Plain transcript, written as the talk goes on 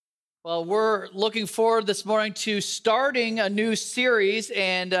Well, we're looking forward this morning to starting a new series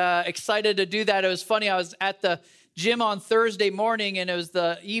and excited to do that. It was funny. I was at the gym on Thursday morning, and it was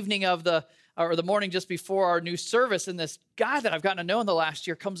the evening of the morning just before our new service. And this guy that I've gotten to know in the last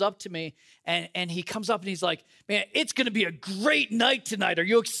year comes up to me, and he comes up and he's like, "Man, it's going to be a great night tonight. Are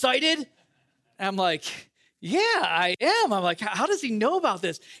you excited?" And I'm like, "Yeah, I am." I'm like, "How does he know about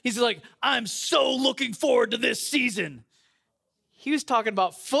this?" He's like, "I'm so looking forward to this season." He was talking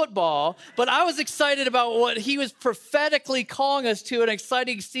about football, but I was excited about what he was prophetically calling us to, an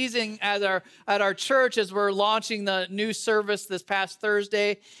exciting season at our church as we're launching the new service this past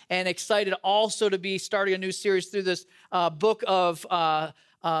Thursday, and excited also to be starting a new series through this book of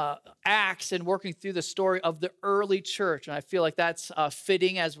Acts and working through the story of the early church. And I feel like that's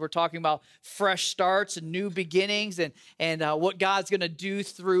fitting as we're talking about fresh starts and new beginnings and what God's going to do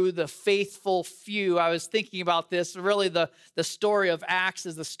through the faithful few. I was thinking about this. Really, the story of Acts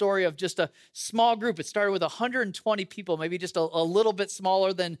is the story of just a small group. It started with 120 people, maybe just a little bit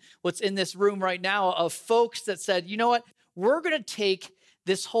smaller than what's in this room right now, of folks that said, "You know what? We're going to take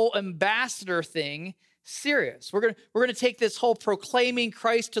this whole ambassador thing serious. We're going to take this whole proclaiming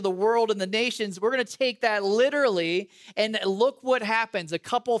Christ to the world and the nations. We're going to take that literally, and look what happens. A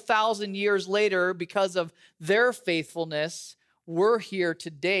couple thousand years later, because of their faithfulness, we're here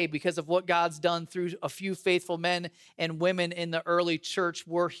today because of what God's done through a few faithful men and women in the early church.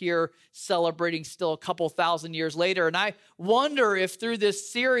 We're here celebrating still a couple thousand years later. And I wonder if through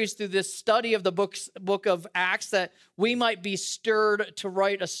this series, through this study of the book of Acts, that we might be stirred to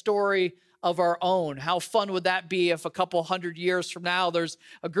write a story of our own. How fun would that be if a couple hundred years from now, there's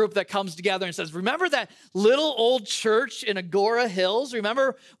a group that comes together and says, "Remember that little old church in Agora Hills?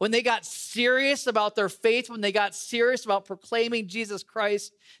 Remember when they got serious about their faith, when they got serious about proclaiming Jesus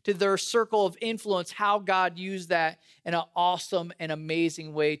Christ to their circle of influence, how God used that in an awesome and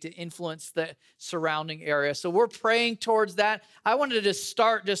amazing way to influence the surrounding area." So we're praying towards that. I wanted to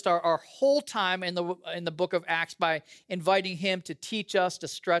start just our whole time in the book of Acts by inviting him to teach us, to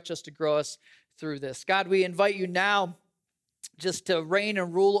stretch us, to grow us through this. God, we invite you now just to reign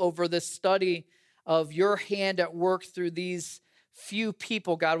and rule over this study of your hand at work through these few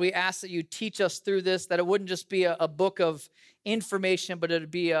people. God, we ask that you teach us through this, that it wouldn't just be a book of information, but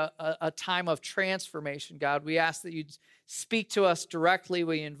it'd be a time of transformation. God, we ask that you'd speak to us directly.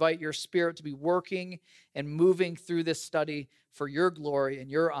 We invite your Spirit to be working and moving through this study for your glory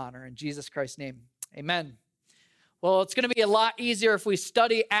and your honor. In Jesus Christ's name, amen. Well, it's going to be a lot easier if we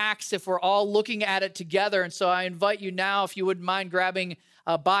study Acts, if we're all looking at it together. And so I invite you now, if you wouldn't mind grabbing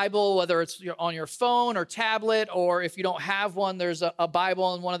a Bible, whether it's on your phone or tablet, or if you don't have one, there's a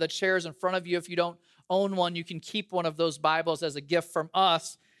Bible in one of the chairs in front of you. If you don't own one, you can keep one of those Bibles as a gift from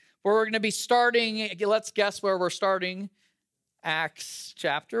us. Where we're going to be starting, let's guess where we're starting. Acts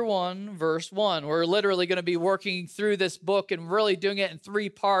chapter 1, verse 1. We're literally going to be working through this book and really doing it in three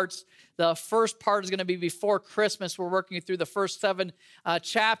parts. The first part is going to be before Christmas. We're working through the first 7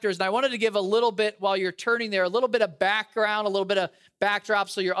 chapters. And I wanted to give a little bit, while you're turning there, a little bit of background, a little bit of backdrop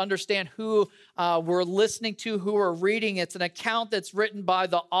so you understand who we're listening to, who we're reading. It's an account that's written by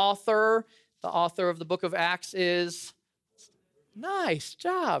the author. The author of the book of Acts is... Nice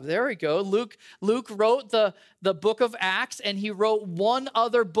job. There we go. Luke wrote the book of Acts, and he wrote one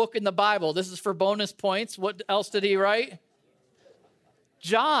other book in the Bible. This is for bonus points. What else did he write?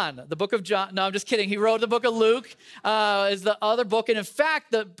 John, the book of John. No, I'm just kidding. He wrote the book of Luke, is the other book. And in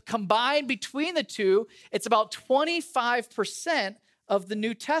fact, the combined between the two, it's about 25% of the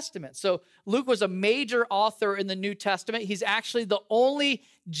New Testament. So Luke was a major author in the New Testament. He's actually the only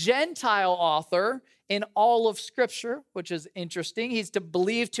Gentile author in all of Scripture, which is interesting. He's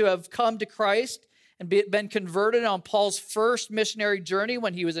believed to have come to Christ and been converted on Paul's first missionary journey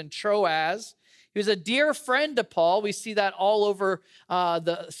when he was in Troas. He was a dear friend to Paul. We see that all over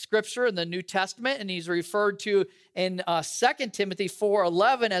the Scripture in the New Testament, and he's referred to in 2 Timothy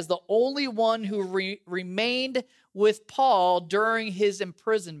 4:11 as the only one who remained with Paul during his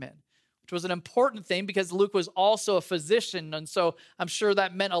imprisonment, which was an important thing because Luke was also a physician, and so I'm sure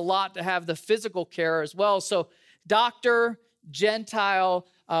that meant a lot to have the physical care as well. So doctor, Gentile,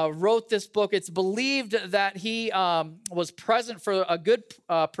 wrote this book. It's believed that he was present for a good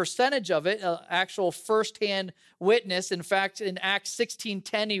percentage of it, actual firsthand witness. In fact, in Acts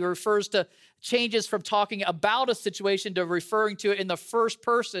 16:10, he refers to changes from talking about a situation to referring to it in the first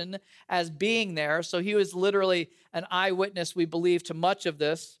person as being there. So he was literally an eyewitness, we believe, to much of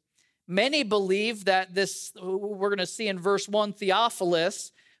this. Many believe that this, we're going to see in verse 1,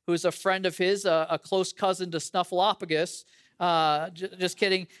 Theophilus, who's a friend of his, a close cousin to Snuffleupagus, just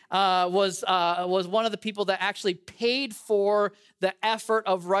kidding, was one of the people that actually paid for the effort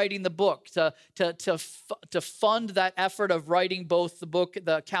of writing the book, to fund that effort of writing both the book,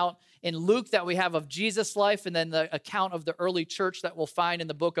 the account in Luke that we have of Jesus' life, and then the account of the early church that we'll find in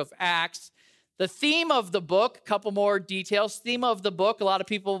the book of Acts. The theme of the book, a couple more details. Theme of the book, a lot of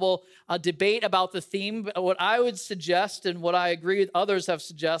people will debate about the theme. But what I would suggest, and what I agree with others have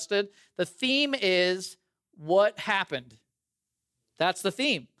suggested, the theme is what happened. That's the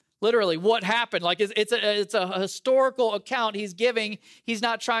theme. Literally, what happened? Like it's a historical account he's giving. He's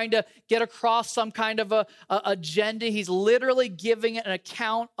not trying to get across some kind of a agenda. He's literally giving an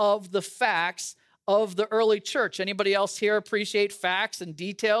account of the facts of the early church. Anybody else here appreciate facts and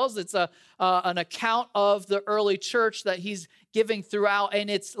details? It's an account of the early church that he's giving throughout,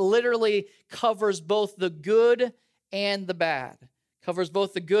 and it's literally covers both the good and the bad. Covers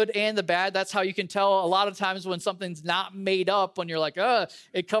both the good and the bad. That's how you can tell a lot of times when something's not made up, when you're like,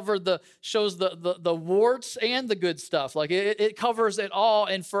 it shows the warts and the good stuff. Like it covers it all.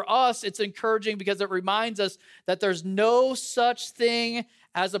 And for us, it's encouraging because it reminds us that there's no such thing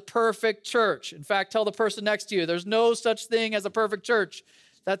as a perfect church. In fact, tell the person next to you, there's no such thing as a perfect church.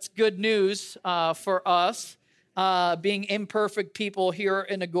 That's good news for us, being imperfect people here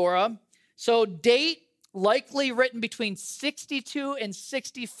in Agora. So date, likely written between 62 and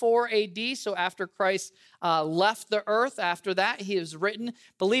 64 AD, so after Christ left the earth. After that, he was written.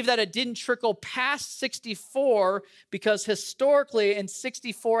 Believe that it didn't trickle past 64 because historically in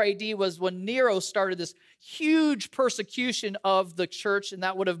 64 AD was when Nero started this huge persecution of the church, and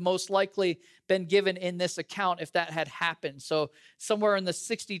that would have most likely been given in this account if that had happened. So somewhere in the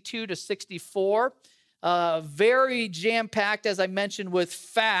 62 to 64. Very jam-packed, as I mentioned, with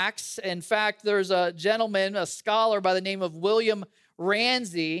facts. In fact, there's a gentleman, a scholar by the name of William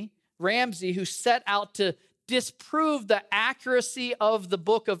Ramsey, who set out to disprove the accuracy of the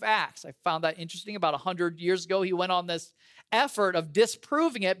book of Acts. I found that interesting. About 100 years ago, he went on this effort of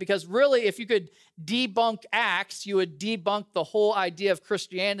disproving it because really, if you could debunk Acts, you would debunk the whole idea of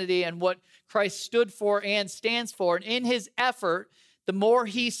Christianity and what Christ stood for and stands for. And in his effort, the more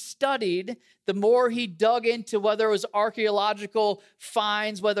he studied, the more he dug into whether it was archaeological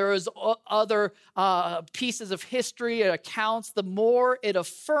finds, whether it was other pieces of history and accounts, the more it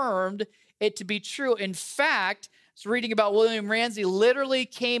affirmed it to be true. In fact, I was reading about William Ramsey literally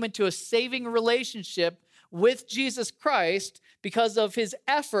came into a saving relationship with Jesus Christ because of his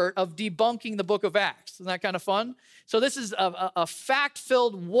effort of debunking the book of Acts. Isn't that kind of fun? So this is a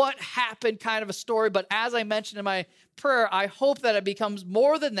fact-filled what happened kind of a story, but as I mentioned in my prayer, I hope that it becomes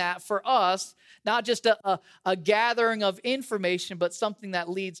more than that for us, not just a gathering of information, but something that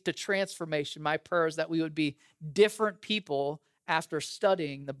leads to transformation. My prayer is that we would be different people after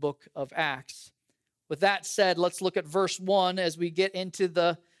studying the book of Acts. With that said, let's look at verse 1 as we get into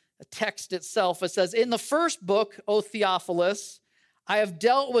the text itself. It says, "In the first book, O Theophilus, I have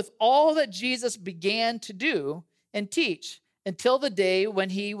dealt with all that Jesus began to do and teach until the day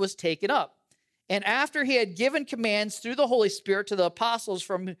when he was taken up. And after he had given commands through the Holy Spirit to the apostles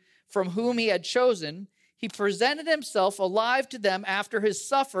from whom he had chosen, he presented himself alive to them after his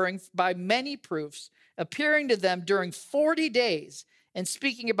suffering by many proofs, appearing to them during 40 days and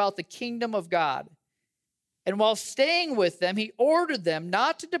speaking about the kingdom of God. And while staying with them, he ordered them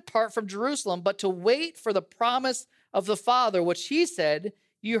not to depart from Jerusalem, but to wait for the promise of the Father, which he said,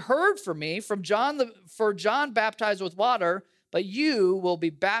 'You heard from me, for John baptized with water, but you will be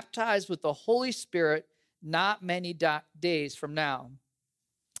baptized with the Holy Spirit not many days from now.'"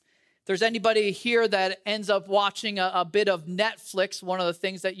 If there's anybody here that ends up watching a bit of Netflix, one of the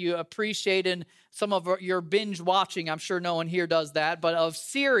things that you appreciate in some of your binge watching, I'm sure no one here does that, but of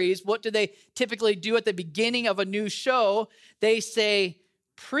series, what do they typically do at the beginning of a new show? They say,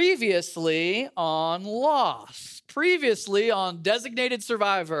 "Previously on Lost," "Previously on Designated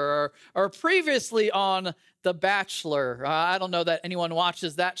Survivor," or "Previously on The Bachelor." I don't know that anyone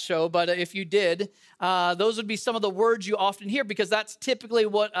watches that show, but if you did, those would be some of the words you often hear because that's typically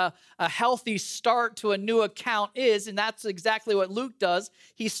what a healthy start to a new account is, and that's exactly what Luke does.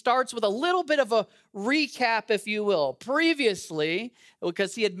 He starts with a little bit of a recap, if you will. Previously,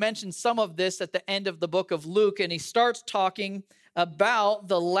 because he had mentioned some of this at the end of the book of Luke, and he starts talking about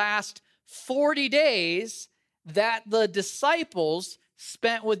the last 40 days that the disciples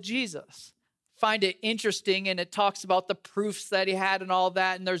spent with Jesus. Find it interesting, and it talks about the proofs that he had and all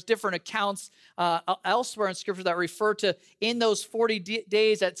that, and there's different accounts elsewhere in Scripture that refer to in those 40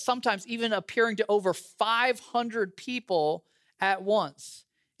 days that sometimes even appearing to over 500 people at once.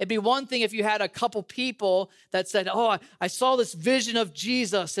 It'd be one thing if you had a couple people that said, oh, I saw this vision of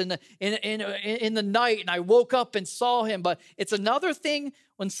Jesus in the night, and I woke up and saw him. But it's another thing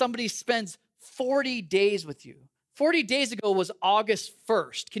when somebody spends 40 days with you. 40 days ago was August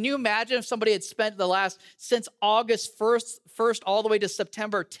 1st. Can you imagine if somebody had spent since August 1st all the way to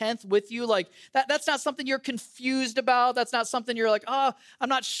September 10th with you? Like that's not something you're confused about. That's not something you're like, oh, I'm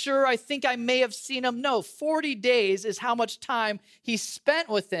not sure. I think I may have seen him. No, 40 days is how much time he spent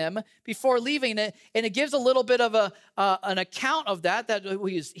with him before leaving it. And it gives a little bit of an account of that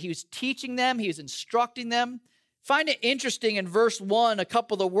he was teaching them. He was instructing them. Find it interesting in verse 1, a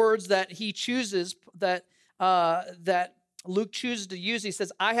couple of the words that he chooses that Luke chooses to use. He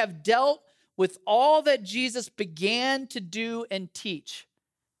says, I have dealt with all that Jesus began to do and teach.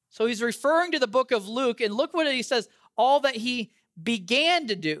 So he's referring to the book of Luke, and look what he says, all that he began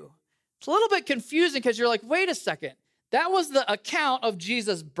to do. It's a little bit confusing because you're like, wait a second. That was the account of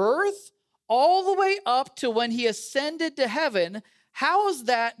Jesus' birth all the way up to when he ascended to heaven. How is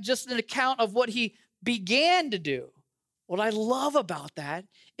that just an account of what he began to do? What I love about that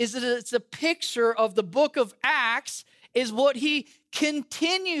is that it's a picture of the book of Acts is what he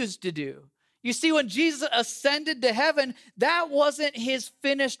continues to do. You see, when Jesus ascended to heaven, that wasn't his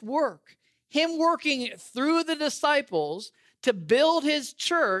finished work. Him working through the disciples to build his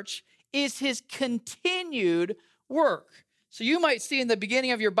church is his continued work. So you might see in the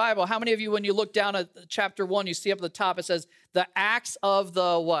beginning of your Bible, how many of you, when you look down at chapter 1, you see up at the top, it says the Acts of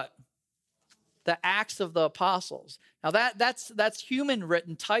the what? The Acts of the Apostles. Now that's human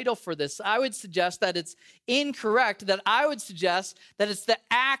written title for this. I would suggest that it's incorrect, that I would suggest that it's the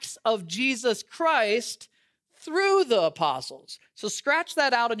Acts of Jesus Christ through the apostles. So scratch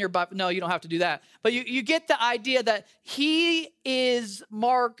that out in your Bible. No, you don't have to do that. But you get the idea that he's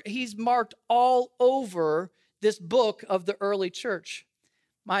marked all over this book of the early church.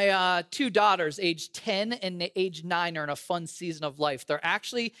 My two daughters, age 10 and age 9, are in a fun season of life. They're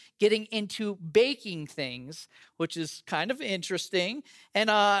actually getting into baking things, which is kind of interesting.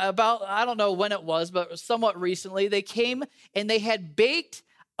 And I don't know when it was, but somewhat recently, they came and they had baked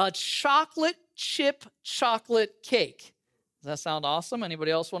a chocolate chip chocolate cake. Does that sound awesome?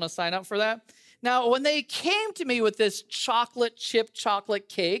 Anybody else want to sign up for that? Now, when they came to me with this chocolate chip chocolate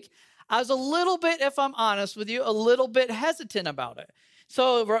cake, I was a little bit, if I'm honest with you, a little bit hesitant about it.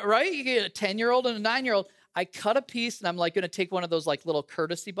 So, right, you get a 10-year-old and a 9-year-old. I cut a piece, and I'm like going to take one of those like little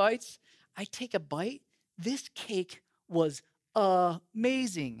courtesy bites. I take a bite. This cake was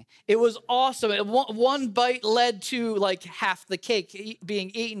amazing. It was awesome. One bite led to like half the cake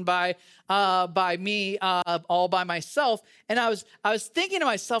being eaten by me all by myself. And I was thinking to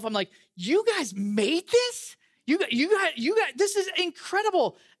myself, I'm like, you guys made this? You guys, this is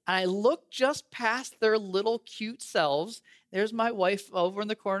incredible. And I looked just past their little cute selves. There's my wife over in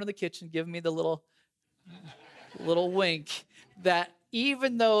the corner of the kitchen giving me the little wink that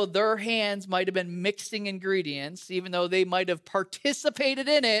even though their hands might have been mixing ingredients, even though they might have participated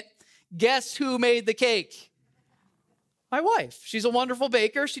in it, guess who made the cake? My wife. She's a wonderful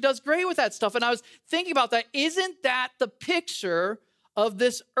baker. She does great with that stuff. And I was thinking about that. Isn't that the picture of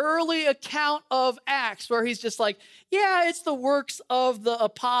this early account of Acts where he's just like, yeah, it's the works of the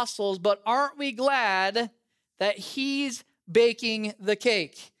apostles, but aren't we glad that he's baking the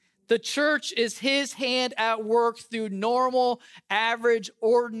cake? The church is his hand at work through normal, average,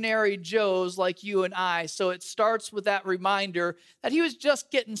 ordinary Joes like you and I. So it starts with that reminder that he was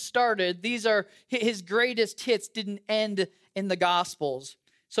just getting started. These are his greatest hits, didn't end in the Gospels.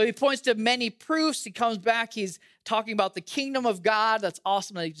 So he points to many proofs. He comes back. He's talking about the kingdom of God. That's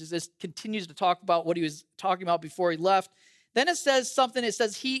awesome that he just continues to talk about what he was talking about before he left. Then it says something. It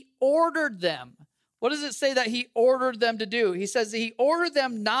says he ordered them. What does it say that he ordered them to do? He says that he ordered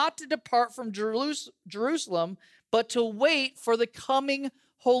them not to depart from Jerusalem, but to wait for the coming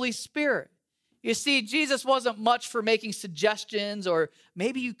Holy Spirit. You see, Jesus wasn't much for making suggestions or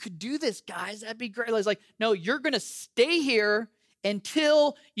maybe you could do this, guys. That'd be great. He's like, no, you're going to stay here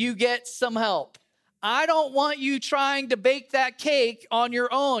until you get some help. I don't want you trying to bake that cake on your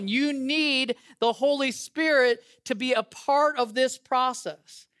own. You need the Holy Spirit to be a part of this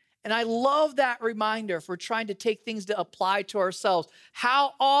process. And I love that reminder if we're trying to take things to apply to ourselves.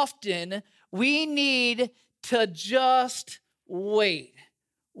 How often we need to just wait.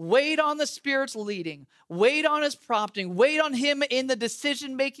 Wait on the Spirit's leading. Wait on his prompting. Wait on him in the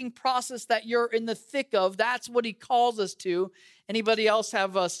decision-making process that you're in the thick of. That's what he calls us to. Anybody else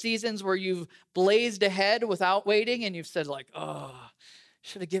have seasons where you've blazed ahead without waiting and you've said like, oh,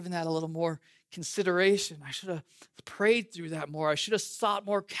 should have given that a little more consideration. I should have prayed through that more. I should have sought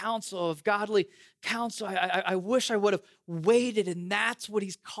more counsel of godly counsel. I wish I would have waited, and that's what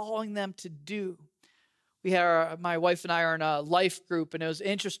he's calling them to do. My wife and I are in a life group, and it was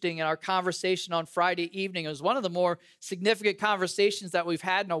interesting in our conversation on Friday evening. It was one of the more significant conversations that we've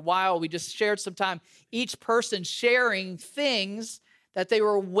had in a while. We just shared some time, each person sharing things that they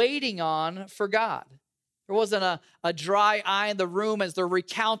were waiting on for God. There wasn't a dry eye in the room as they're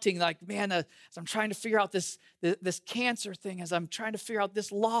recounting, like, man, as I'm trying to figure out this cancer thing, as I'm trying to figure out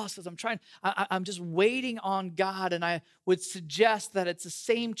this loss, I'm just waiting on God. And I would suggest that it's the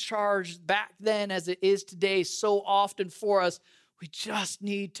same charge back then as it is today so often for us. We just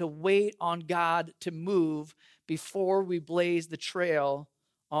need to wait on God to move before we blaze the trail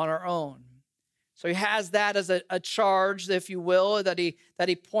on our own. So he has that as a charge, if you will, that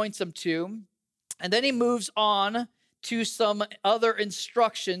he points them to. And then he moves on to some other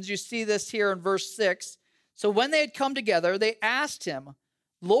instructions. You see this here in verse 6. So when they had come together, they asked him,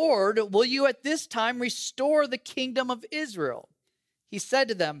 Lord, will you at this time restore the kingdom of Israel? He said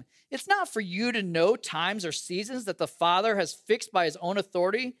to them, it's not for you to know times or seasons that the Father has fixed by his own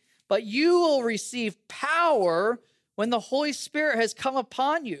authority, but you will receive power when the Holy Spirit has come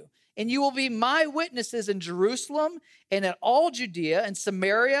upon you. And you will be my witnesses in Jerusalem and in all Judea and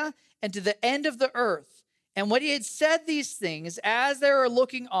Samaria and to the end of the earth. And when he had said these things, as they were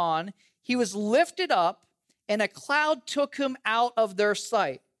looking on, he was lifted up, and a cloud took him out of their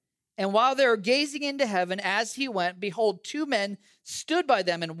sight. And while they were gazing into heaven as he went, behold, two men stood by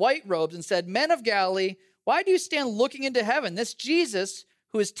them in white robes and said, Men of Galilee, why do you stand looking into heaven? This Jesus,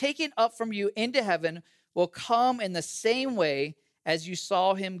 who is taken up from you into heaven, will come in the same way as you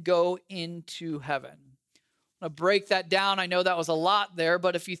saw him go into heaven. I'm going to break that down. I know that was a lot there,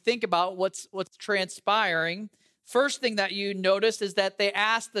 but if you think about what's transpiring, first thing that you notice is that they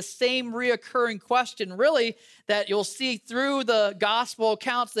ask the same reoccurring question, really, that you'll see through the gospel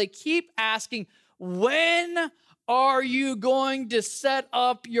accounts. They keep asking, when are you going to set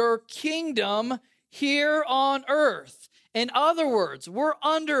up your kingdom here on earth? In other words, we're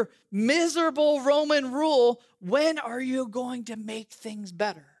under miserable Roman rule. When are you going to make things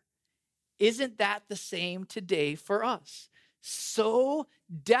better? Isn't that the same today for us? So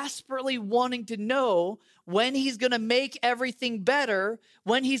desperately wanting to know when he's going to make everything better,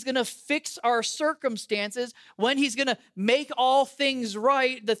 when he's going to fix our circumstances, when he's going to make all things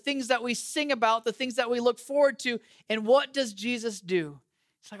right, the things that we sing about, the things that we look forward to. And what does Jesus do?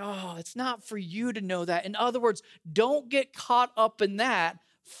 It's like, oh, it's not for you to know that. In other words, don't get caught up in that.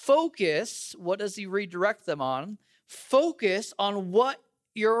 Focus, what does he redirect them on? Focus on what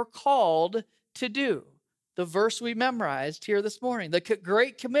you're called to do. The verse we memorized here this morning, the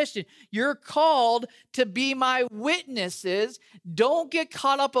Great Commission. You're called to be my witnesses. Don't get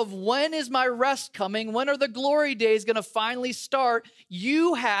caught up of when is my rest coming? When are the glory days going to finally start?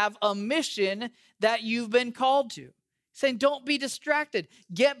 You have a mission that you've been called to. Saying, don't be distracted.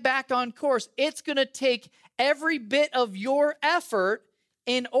 Get back on course. It's going to take every bit of your effort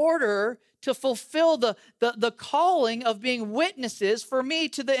in order to fulfill the calling of being witnesses for me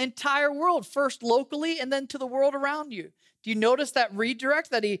to the entire world, first locally and then to the world around you. Do you notice that redirect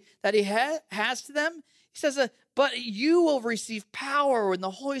that he has to them? He says, but you will receive power when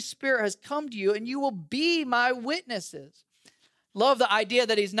the Holy Spirit has come to you, and you will be my witnesses. Love the idea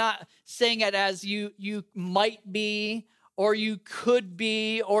that he's not saying it as you might be, or you could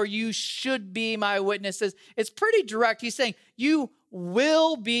be, or you should be my witnesses. It's pretty direct. He's saying, you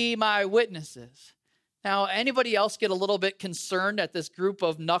will be my witnesses. Now, anybody else get a little bit concerned at this group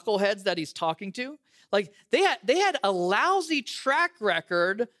of knuckleheads that he's talking to? Like, they had a lousy track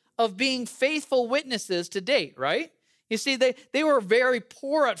record of being faithful witnesses to date, right? You see, they were very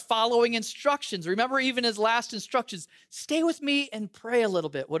poor at following instructions. Remember even his last instructions, stay with me and pray a little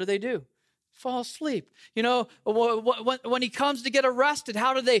bit. What do? Fall asleep. You know, when he comes to get arrested,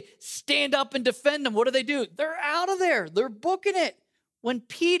 how do they stand up and defend him? What do? They're out of there. They're booking it. When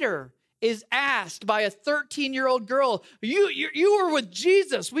Peter is asked by a 13-year-old girl, you were with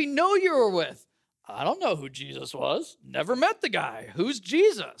Jesus. We know you were with. I don't know who Jesus was. Never met the guy. Who's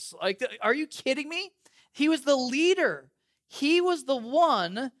Jesus? Like, are you kidding me? He was the leader. He was the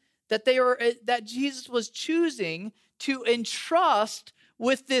one that Jesus was choosing to entrust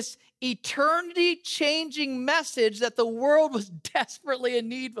with this eternity-changing message that the world was desperately in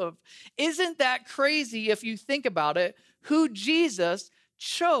need of. Isn't that crazy if you think about it? Who Jesus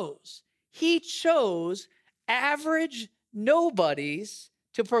chose. He chose average nobodies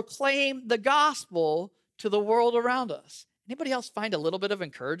to proclaim the gospel to the world around us. Anybody else find a little bit of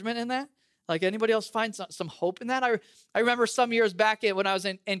encouragement in that? Like, anybody else find some hope in that? I remember some years back when I was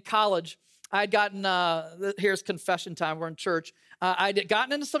in college, I had gotten, here's confession time, we're in church. I'd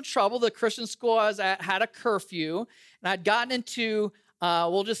gotten into some trouble. The Christian school I was at had a curfew, and I'd gotten into,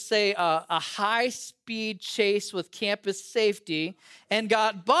 we'll just say, a high-speed chase with campus safety and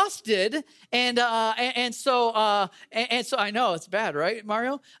got busted. And so I know, it's bad, right,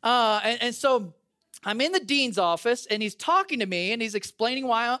 Mario? And so I'm in the dean's office, and he's talking to me, and he's explaining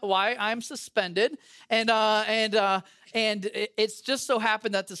why I'm suspended, and it's just so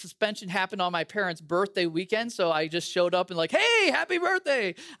happened that the suspension happened on my parents' birthday weekend, so I just showed up and like, hey, happy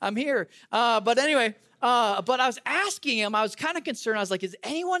birthday, I'm here. But anyway, but I was asking him, I was kind of concerned. I was like, is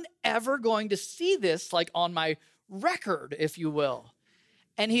anyone ever going to see this, like on my record, if you will?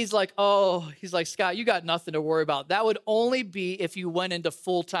 And he's like, Scott, you got nothing to worry about. That would only be if you went into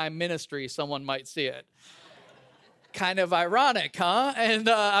full-time ministry, someone might see it. Kind of ironic, huh? And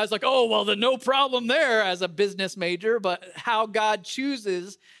I was like, oh, well, then no problem there as a business major, but how God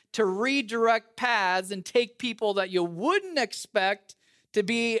chooses to redirect paths and take people that you wouldn't expect to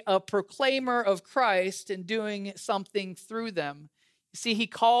be a proclaimer of Christ and doing something through them. You see, he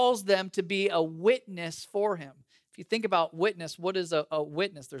calls them to be a witness for him. If you think about witness, what is a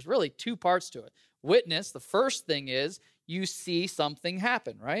witness? There's really two parts to it. Witness, the first thing is you see something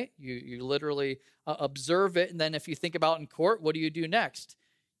happen, right? You literally observe it. And then if you think about in court, what do you do next?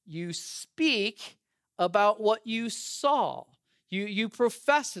 You speak about what you saw. You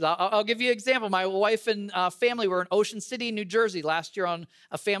profess it. I'll give you an example. My wife and family were in Ocean City, New Jersey last year on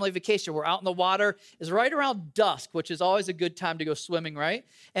a family vacation. We're out in the water. It's right around dusk, which is always a good time to go swimming, right?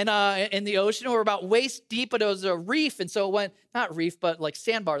 And in the ocean, we're about waist deep, but it was a reef. And so it went, not reef, but like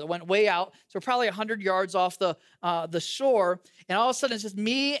sandbar that went way out. So we're probably 100 yards off the shore. And all of a sudden, it's just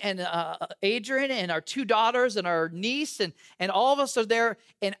me and Adrian and our two daughters and our niece. And all of us are there.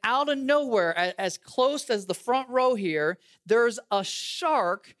 And out of nowhere, as close as the front row here, there's a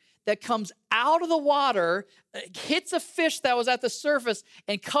shark that comes out of the water, hits a fish that was at the surface,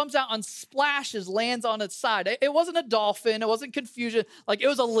 and comes out and splashes, lands on its side. It wasn't a dolphin. It wasn't confusion. Like, it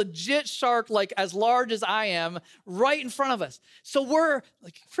was a legit shark, like as large as I am, right in front of us. So we're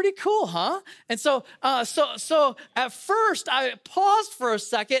like, pretty cool, huh? And so at first, I paused for a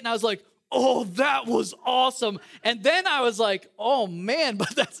second, and I was like, oh, that was awesome. And then I was like, oh man,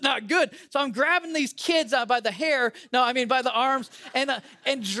 but that's not good. So I'm grabbing these kids by the hair, by the arms, and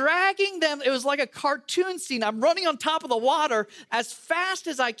dragging them. It was like a cartoon scene. I'm running on top of the water as fast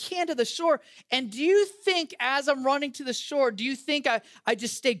as I can to the shore. And do you think as I'm running to the shore, do you think I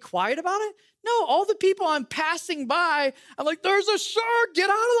just stayed quiet about it? No, all the people I'm passing by, I'm like, there's a shark, get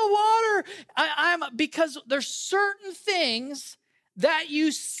out of the water. Because there's certain things that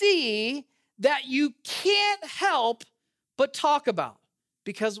you see that you can't help but talk about.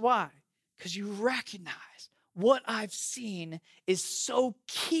 Because why? Because you recognize what I've seen is so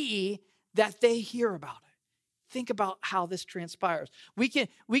key that they hear about it. Think about how this transpires. We can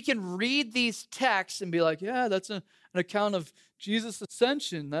read these texts and be like, yeah, that's an account of Jesus'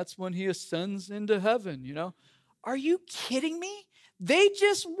 ascension. That's when he ascends into heaven, you know. Are you kidding me? They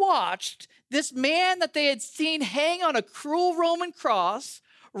just watched this man that they had seen hang on a cruel Roman cross,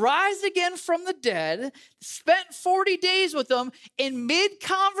 rise again from the dead, spent 40 days with them. In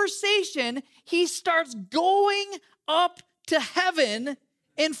mid-conversation, he starts going up to heaven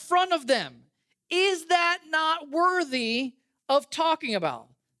in front of them. Is that not worthy of talking about?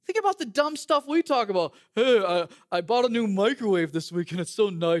 Think about the dumb stuff we talk about. Hey, I bought a new microwave this week, and it's so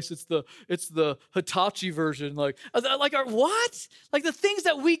nice. It's the Hitachi version. Like what? Like the things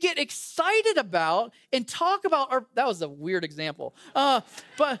that we get excited about and talk about. That was a weird example.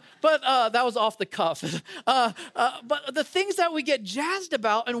 But that was off the cuff. But the things that we get jazzed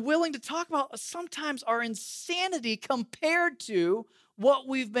about and willing to talk about sometimes are insanity compared to what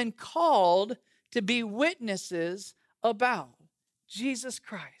we've been called to be witnesses about. Jesus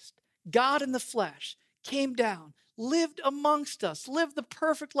Christ, God in the flesh, came down, lived amongst us, lived the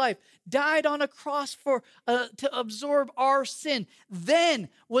perfect life, died on a cross to absorb our sin, then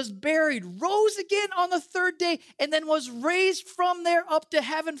was buried, rose again on the third day, and then was raised from there up to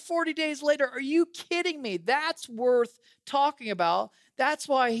heaven 40 days later. Are you kidding me? That's worth talking about. That's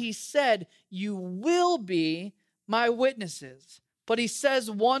why he said, you will be my witnesses. But he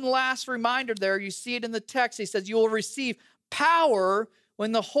says one last reminder there. You see it in the text. He says, you will receive power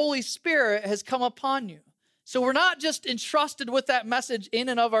when the Holy Spirit has come upon you. So we're not just entrusted with that message in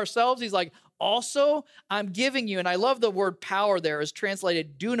and of ourselves. He's like, also, I'm giving you, and I love the word power there is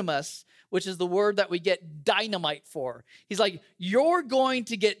translated dunamis, which is the word that we get dynamite for. He's like, you're going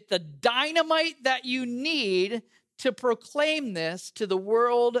to get the dynamite that you need to proclaim this to the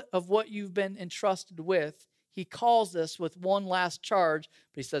world of what you've been entrusted with he calls us with one last charge.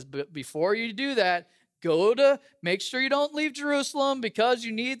 But he says, but before you do that, make sure you don't leave Jerusalem because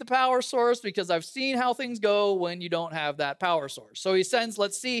you need the power source, because I've seen how things go when you don't have that power source. So he sends,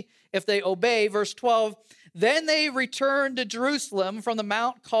 let's see if they obey. Verse 12, then they returned to Jerusalem from the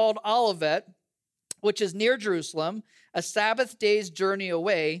mount called Olivet, which is near Jerusalem, a Sabbath day's journey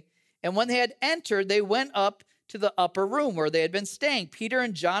away. And when they had entered, they went up to the upper room where they had been staying. Peter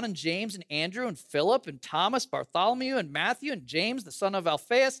and John and James and Andrew and Philip and Thomas, Bartholomew and Matthew and James, the son of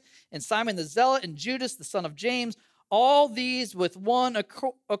Alphaeus, and Simon the Zealot and Judas, the son of James. All these with one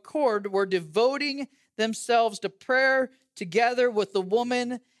accord were devoting themselves to prayer together with the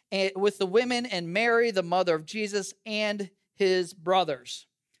women and Mary, the mother of Jesus, and his brothers.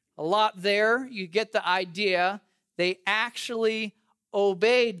 A lot there. You get the idea. They actually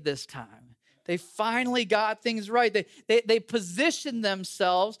obeyed this time. They finally got things right. They positioned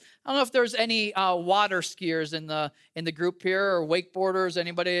themselves. I don't know if there's any water skiers in the group here, or wakeboarders.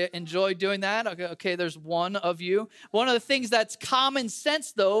 Anybody enjoy doing that? Okay, there's one of you. One of the things that's common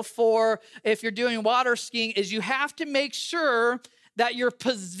sense, though, for if you're doing water skiing, is you have to make sure that you're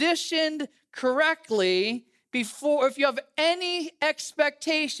positioned correctly before, if you have any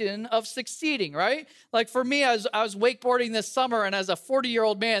expectation of succeeding, right? Like for me, I was wakeboarding this summer, and as a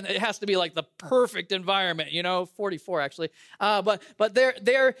 40-year-old man, it has to be like the perfect environment, 44 actually. But there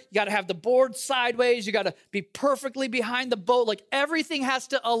you got to have the board sideways. You got to be perfectly behind the boat. Like everything has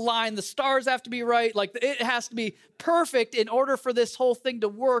to align. The stars have to be right. Like it has to be perfect in order for this whole thing to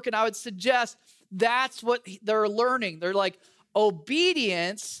work. And I would suggest that's what they're learning. They're like,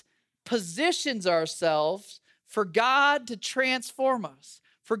 obedience positions ourselves for God to transform us,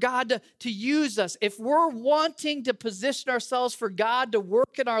 for God to use us. If we're wanting to position ourselves for God to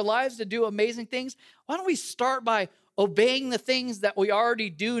work in our lives, to do amazing things, why don't we start by obeying the things that we already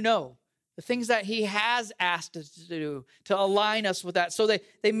do know, the things that he has asked us to do, to align us with that. So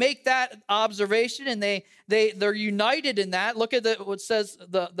they make that observation, and they're united in that. Look at what says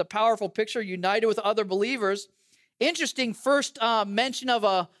the powerful picture, united with other believers. Interesting first mention of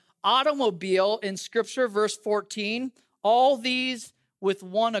a automobile in Scripture, verse 14. All these with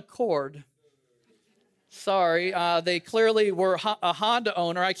one accord. Sorry, they clearly were a Honda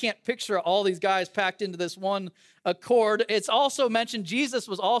owner. I can't picture all these guys packed into this one accord. It's also mentioned Jesus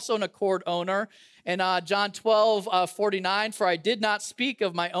was also an accord owner. In John 12:49, for I did not speak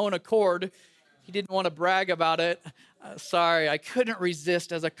of my own accord. He didn't want to brag about it. Sorry, I couldn't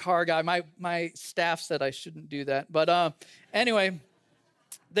resist as a car guy. My staff said I shouldn't do that. But anyway,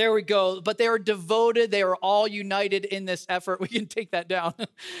 there we go. But they were devoted. They were all united in this effort. We can take that down.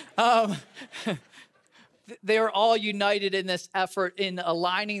 They were all united in this effort in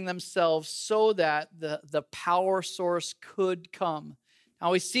aligning themselves so that the power source could come.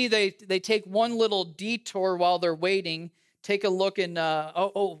 Now we see they take one little detour while they're waiting. Take a look in,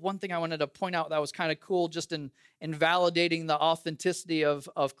 one thing I wanted to point out that was kind of cool just in validating the authenticity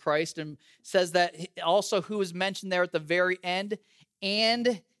of Christ, and says that also who is mentioned there at the very end,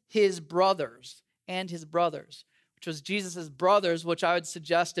 and his brothers, which was Jesus' brothers, which I would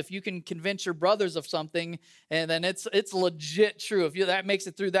suggest if you can convince your brothers of something, and then it's legit true. If that makes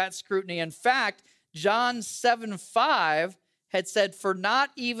it through that scrutiny. In fact, John 7:5 had said, for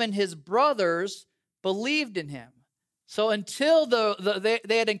not even his brothers believed in him. So until they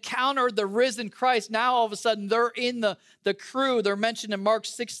had encountered the risen Christ, now all of a sudden they're in the crew. They're mentioned in Mark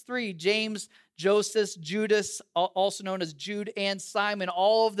 6:3, James, Joseph, Judas, also known as Jude, and Simon,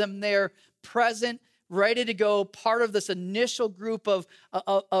 all of them there present, ready to go, part of this initial group of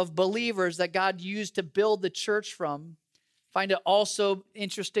believers that God used to build the church from. Find it also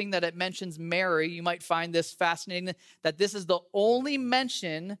interesting that it mentions Mary. You might find this fascinating, that this is the only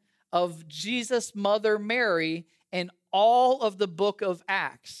mention of Jesus' mother Mary in all of the book of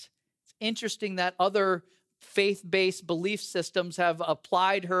Acts. It's interesting that other faith-based belief systems have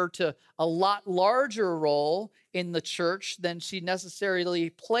applied her to a lot larger role in the church than she necessarily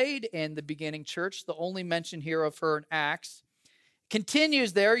played in the beginning church. The only mention here of her in Acts.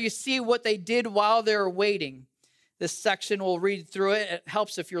 Continues there, you see what they did while they were waiting. This section, we'll read through it. It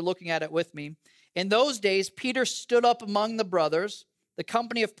helps if you're looking at it with me. In those days, Peter stood up among the brothers. The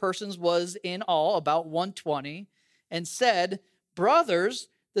company of persons was in all about 120, and said, brothers,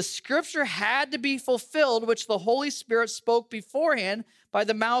 the scripture had to be fulfilled, which the Holy Spirit spoke beforehand by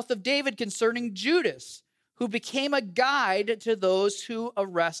the mouth of David concerning Judas, who became a guide to those who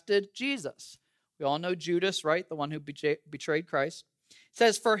arrested Jesus. We all know Judas, right? The one who betrayed Christ. It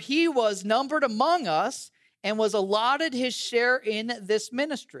says, for he was numbered among us and was allotted his share in this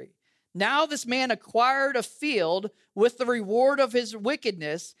ministry. Now this man acquired a field with the reward of his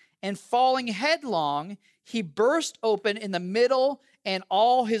wickedness, and falling headlong, he burst open in the middle, and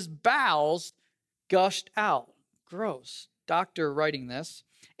all his bowels gushed out. Gross. Doctor writing this.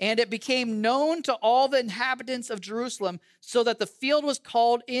 And it became known to all the inhabitants of Jerusalem, so that the field was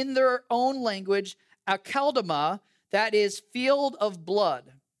called in their own language Akeldama, that is, field of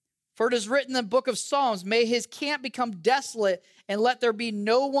blood. For it is written in the book of Psalms, may his camp become desolate, and let there be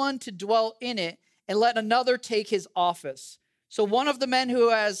no one to dwell in it, and let another take his office. So one of the men who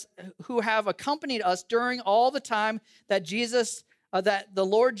have accompanied us during all the time that that the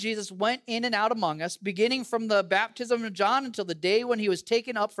Lord Jesus went in and out among us, beginning from the baptism of John until the day when he was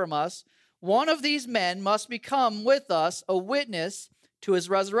taken up from us, one of these men must become with us a witness to his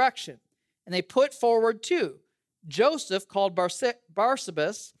resurrection. And they put forward two, Joseph, called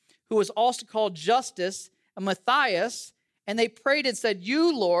Barsabas, who was also called Justus, and Matthias, and they prayed and said,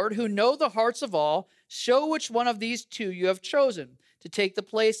 you, Lord, who know the hearts of all, show which one of these two you have chosen to take the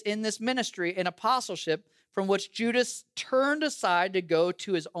place in this ministry and apostleship from which Judas turned aside to go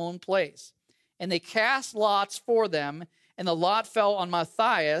to his own place. And they cast lots for them, and the lot fell on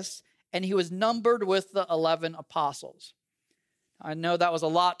Matthias, and he was numbered with the 11 apostles. I know that was a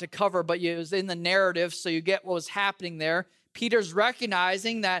lot to cover, but it was in the narrative, so you get what was happening there. Peter's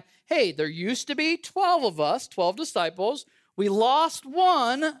recognizing that, hey, there used to be 12 of us, 12 disciples. We lost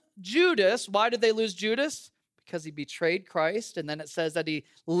one, Judas. Why did they lose Judas? Because he betrayed Christ. And then it says that he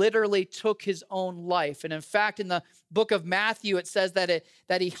literally took his own life. And in fact, in the book of Matthew, it says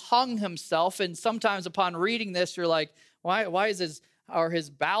that he hung himself. And sometimes upon reading this, you're like, why is his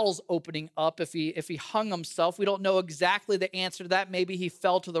bowels opening up if he hung himself? We don't know exactly the answer to that. Maybe he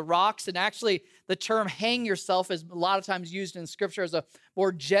fell to the rocks. And actually, the term hang yourself is a lot of times used in Scripture as a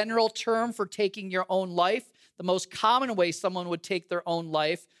more general term for taking your own life. The most common way someone would take their own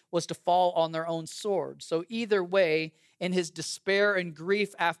life was to fall on their own sword. So either way, in his despair and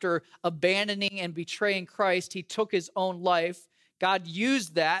grief after abandoning and betraying Christ, he took his own life. God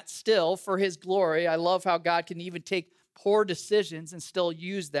used that still for his glory. I love how God can even take poor decisions and still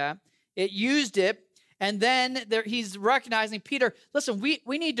use that. It used it, and then he's recognizing, Peter, listen, we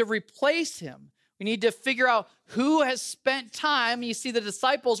need to replace him. We need to figure out who has spent time. You see, the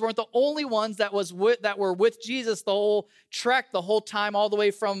disciples weren't the only ones that were with Jesus the whole trek, the whole time, all the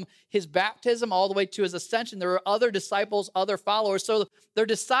way from his baptism, all the way to his ascension. There were other disciples, other followers. So they're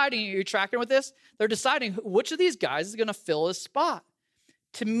deciding, are you tracking with this? They're deciding which of these guys is going to fill his spot.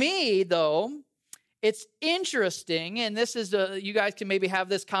 To me, though, it's interesting, and this is, you guys can maybe have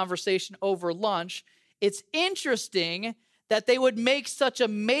this conversation over lunch. It's interesting that they would make such a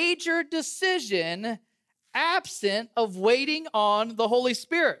major decision absent of waiting on the Holy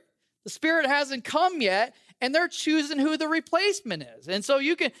Spirit. The Spirit hasn't come yet, and they're choosing who the replacement is. And so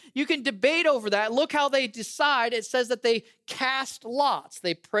you can debate over that. Look how they decide. It says that they cast lots.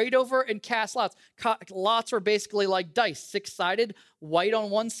 They prayed over and cast lots. Lots were basically like dice, six-sided, white on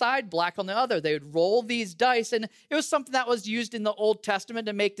one side, black on the other. They would roll these dice, and it was something that was used in the Old Testament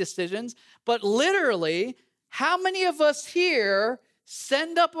to make decisions. But literally, how many of us here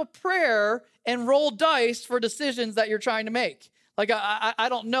send up a prayer and roll dice for decisions that you're trying to make? Like, I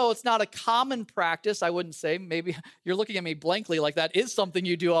don't know. It's not a common practice, I wouldn't say. Maybe you're looking at me blankly like that is something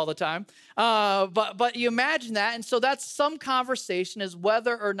you do all the time. But you imagine that. And so that's some conversation is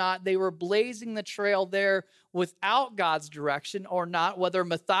whether or not they were blazing the trail there without God's direction or not, whether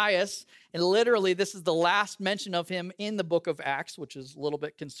Matthias, and literally this is the last mention of him in the book of Acts, which is a little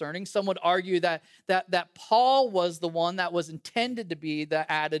bit concerning. Some would argue that Paul was the one that was intended to be the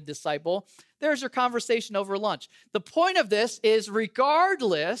added disciple. There's your conversation over lunch. The point of this is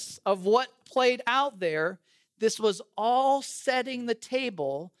regardless of what played out there, this was all setting the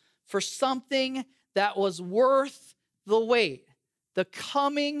table for something that was worth the wait, the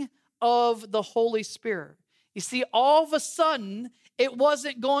coming of the Holy Spirit. You see, all of a sudden, it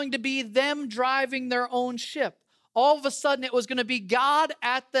wasn't going to be them driving their own ship. All of a sudden, it was going to be God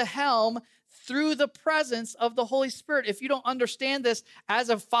at the helm through the presence of the Holy Spirit. If you don't understand this as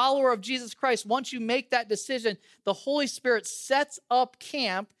a follower of Jesus Christ, once you make that decision, the Holy Spirit sets up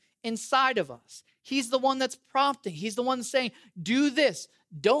camp inside of us. He's the one that's prompting. He's the one saying, do this,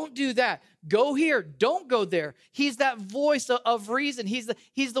 don't do that, go here, don't go there. He's that voice of reason. He's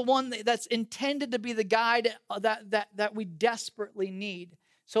the one that's intended to be the guide that we desperately need.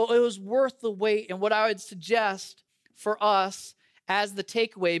 So it was worth the wait. And what I would suggest for us as the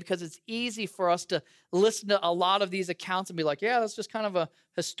takeaway, because it's easy for us to listen to a lot of these accounts and be like, yeah, that's just kind of a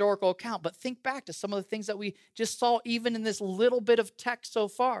historical account. But think back to some of the things that we just saw even in this little bit of text so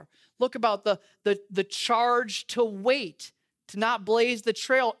far. Look about the charge to wait, to not blaze the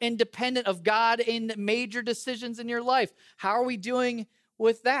trail independent of God in major decisions in your life. How are we doing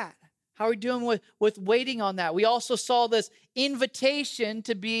with that? How are we doing with waiting on that? We also saw this invitation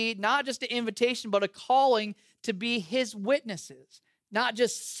to be not just an invitation, but a calling to be his witnesses. Not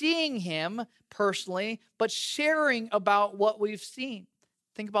just seeing him personally, but sharing about what we've seen.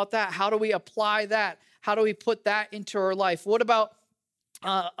 Think about that. How do we apply that? How do we put that into our life? What about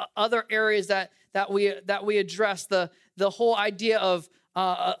other areas that we address? The whole idea of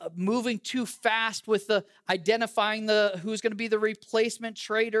moving too fast with the identifying who's going to be the replacement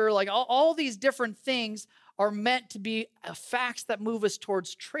trader. Like all these different things are meant to be facts that move us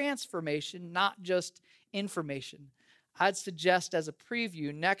towards transformation, not just information. I'd suggest as a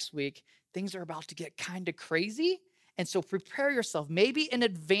preview next week, things are about to get kind of crazy. And so prepare yourself. Maybe in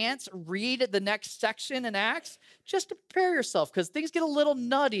advance, read the next section in Acts just to prepare yourself because things get a little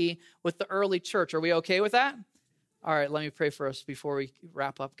nutty with the early church. Are we okay with that? All right, let me pray for us before we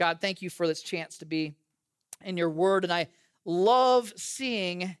wrap up. God, thank you for this chance to be in your word. And I love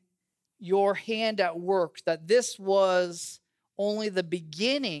seeing your hand at work, that this was only the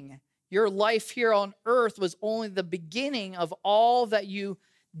beginning. Your life here on earth was only the beginning of all that you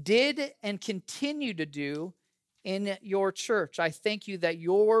did and continue to do in your church. I thank you that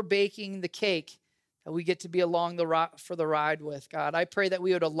you're baking the cake that we get to be along for the ride with, God. I pray that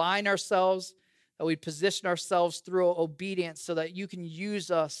we would align ourselves, that we'd position ourselves through obedience so that you can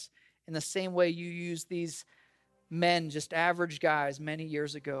use us in the same way you used these men, just average guys many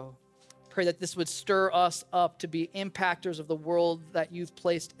years ago. Pray that this would stir us up to be impactors of the world that you've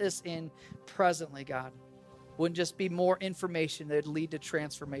placed us in presently, God. Wouldn't just be more information that would lead to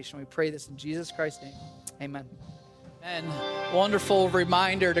transformation. We pray this in Jesus Christ's name. Amen. And wonderful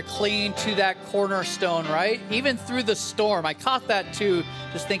reminder to cling to that cornerstone, right? Even through the storm. I caught that too,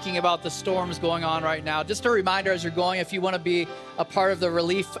 just thinking about the storms going on right now. Just a reminder as you're going, if you want to be a part of the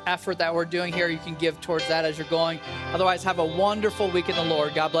relief effort that we're doing here, you can give towards that as you're going. Otherwise, have a wonderful week in the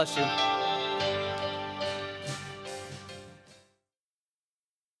Lord. God bless you.